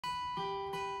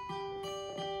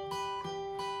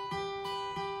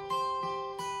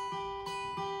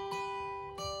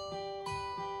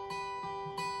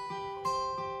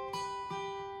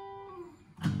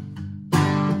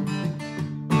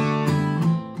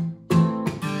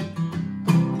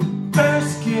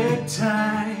Basket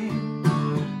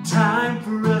time, time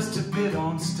for us to bid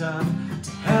on stuff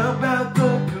to help out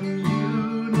the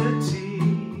community.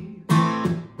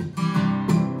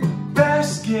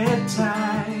 Basket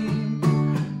time,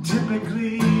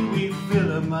 typically we fill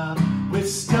them up with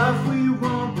stuff we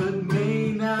want but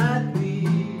may not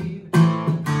need.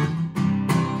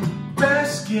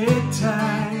 Basket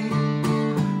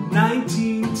time,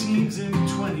 19 teams in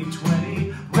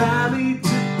 2020 rallied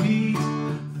to beat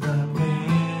the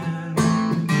band.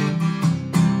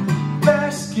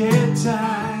 Basket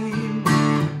time,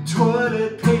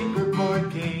 toilet paper,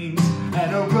 board games,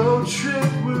 and a road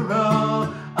trip, we're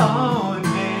all on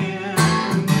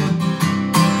hand.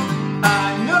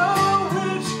 I know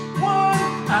which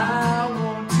one I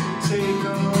want to take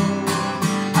home.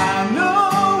 I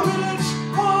know which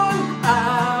one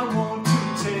I want to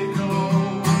take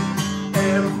home.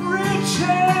 Every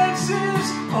chance is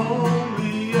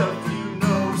only a few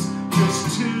notes just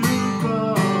to go.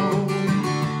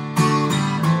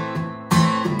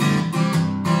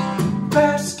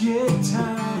 Basket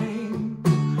time,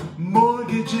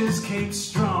 mortgages came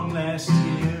strong last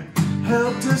year,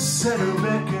 helped us set a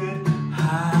record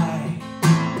high.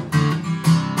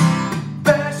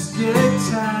 Basket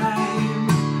time,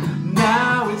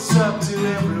 now it's up to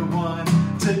everyone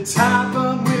to top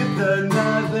them with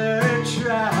another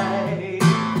try.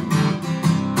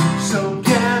 So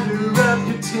gather up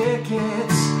your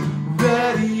tickets,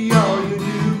 ready all your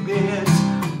new bids.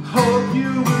 Hope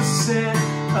you will set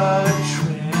a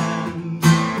trend.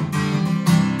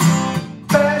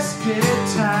 Basket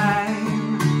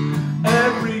time,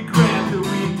 every grant that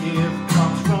we give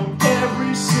comes from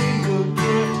every single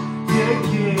gift you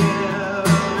give.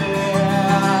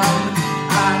 And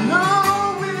I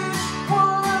know which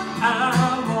one I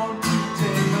want to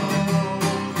take home.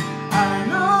 I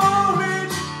know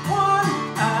which one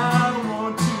I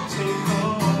want to take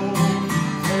home.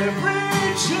 Every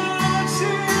chance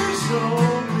is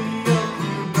only a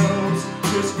few notes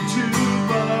just to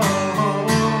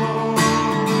bone.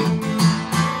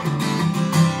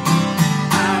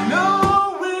 I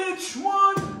know which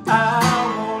one I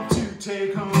want to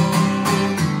take home.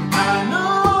 I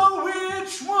know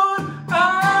which one I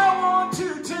want to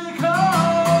take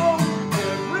home.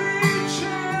 Every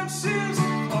chance is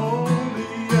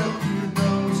only a few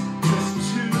notes just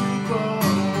to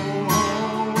bone.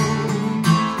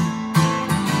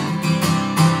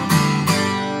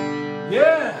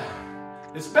 Yeah,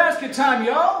 it's basket time,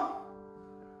 y'all.